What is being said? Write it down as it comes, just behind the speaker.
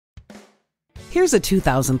Here's a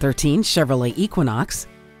 2013 Chevrolet Equinox.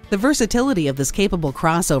 The versatility of this capable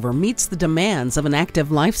crossover meets the demands of an active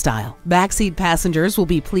lifestyle. Backseat passengers will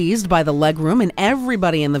be pleased by the legroom, and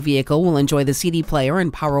everybody in the vehicle will enjoy the CD player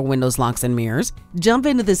and power windows, locks, and mirrors. Jump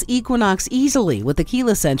into this Equinox easily with the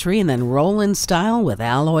keyless entry and then roll in style with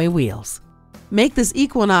alloy wheels. Make this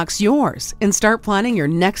Equinox yours and start planning your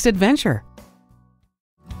next adventure.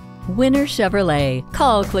 Winner Chevrolet.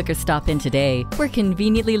 Call, click, or stop in today. We're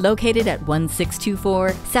conveniently located at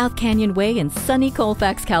 1624 South Canyon Way in sunny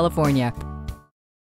Colfax, California.